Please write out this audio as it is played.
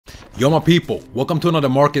Yo my people, welcome to another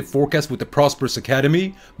market forecast with the Prosperous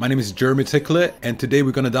Academy. My name is EURJPY Trade and today we're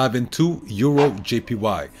going to dive into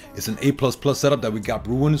EURJPY. It's an A++ setup that we got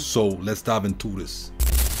brewing, so let's dive into this.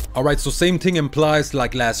 Alright, so same thing implies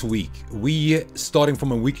like last week. We, starting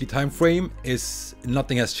from a weekly time frame,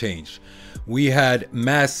 nothing has changed. We had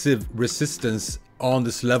massive resistance on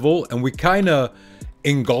this level and we kind of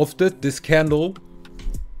engulfed it.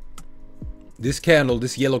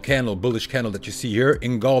 This yellow candle, bullish candle that you see here,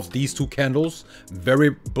 engulfs these two candles.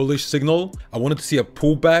 Very bullish signal. I wanted to see a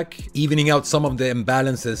pullback, evening out some of the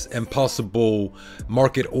imbalances and possible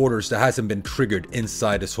market orders that hasn't been triggered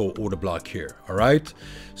inside this whole order block here. All right.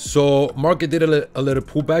 So market did a little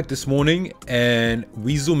pullback this morning and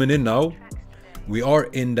we zooming in now. We are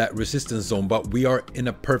in that resistance zone, but we are in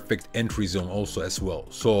a perfect entry zone also as well.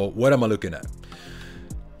 So what am I looking at?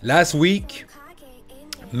 Last week,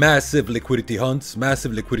 massive liquidity hunts,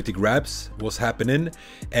 massive liquidity grabs was happening,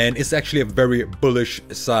 and it's actually a very bullish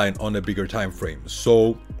sign on a bigger time frame.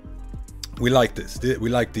 So we like this. We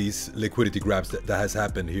like these liquidity grabs that has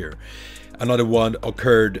happened here. Another one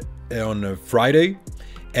occurred on Friday,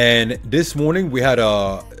 and this morning we had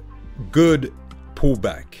a good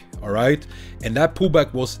pullback. All right, and that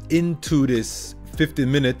pullback was into this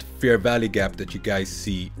 15-minute fair value gap that you guys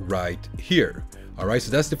see right here. All right,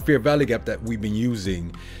 so that's the fair value gap that we've been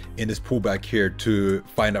using in this pullback here to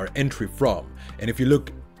find our entry from. And if you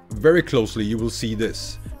look very closely, you will see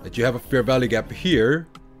this, that you have a fair value gap here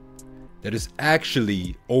that is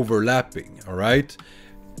actually overlapping. All right,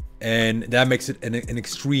 and that makes it an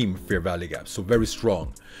extreme fair value gap, so very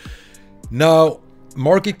strong. Now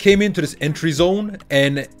market came into this entry zone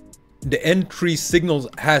and the entry signals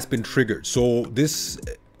has been triggered, so this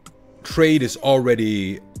trade is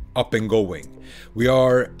already up and going. We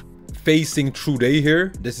are facing true day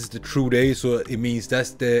here. This is the true day, so it means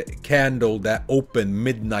that's the candle that opened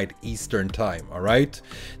midnight Eastern time. All right,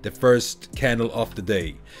 the first candle of the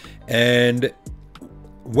day. And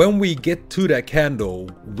when we get to that candle,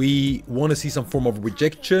 we want to see some form of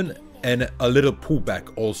rejection and a little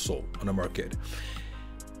pullback also on the market.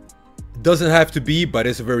 Doesn't have to be, but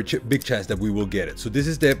it's a very big chance that we will get it. So this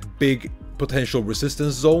is the big potential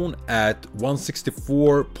resistance zone at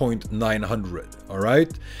 164.900. all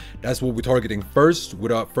right, that's what we're targeting first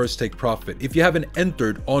with our first take profit. If you haven't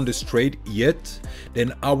entered on this trade yet,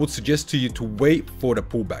 then I would suggest to you to wait for the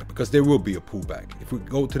pullback, because there will be a pullback. If we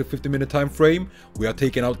go to the 50-minute time frame, we are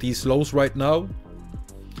taking out these lows right now.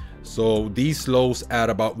 So these lows at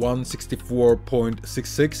about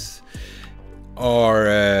 164.66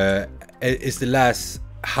 are is the last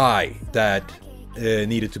high that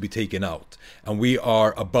needed to be taken out, and we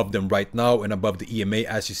are above them right now and above the EMA,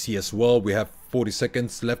 as you see as well. We have 40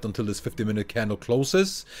 seconds left until this 50-minute candle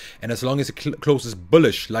closes, and as long as it closes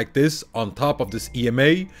bullish like this on top of this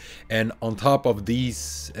EMA and on top of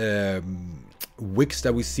these wicks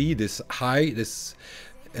that we see, this high, this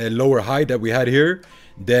lower high that we had here,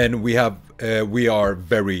 then we are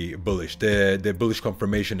very bullish. The bullish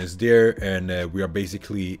confirmation is there, and we are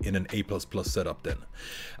basically in an A++ setup. Then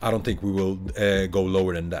I don't think we will go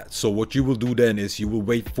lower than that. So what you will do then is you will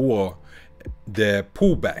wait for the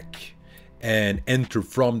pullback and enter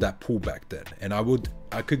from that pullback then. And I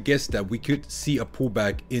could guess that we could see a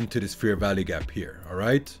pullback into this fair value gap here. All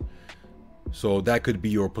right, so that could be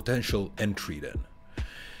your potential entry then,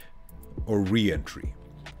 or re-entry.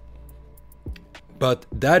 But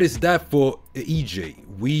that is that for EJ.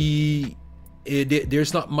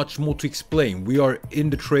 There's not much more to explain. We are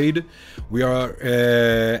in the trade. We are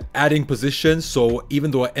adding positions. So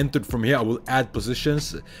even though I entered from here, I will add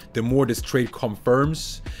positions the more this trade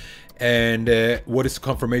confirms. And what is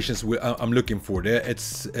confirmations I'm looking for there?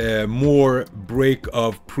 It's more break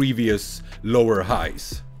of previous lower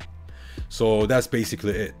highs. So that's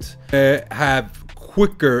basically it. Have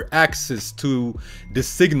quicker access to the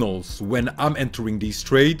signals when I'm entering these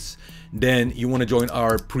trades, then you want to join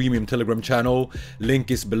our premium Telegram channel. Link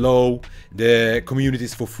is below. The community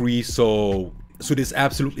is for free, so there's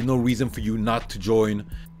absolutely no reason for you not to join.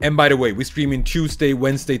 And by the way, we stream in Tuesday,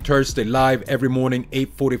 Wednesday, Thursday live every morning,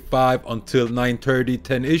 8:45 until 9:30,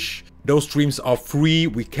 10-ish. Those streams are free.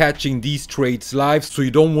 We're catching these trades live, so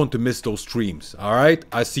you don't want to miss those streams. All right,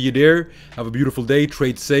 I see you there. Have a beautiful day,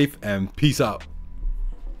 trade safe, and peace out.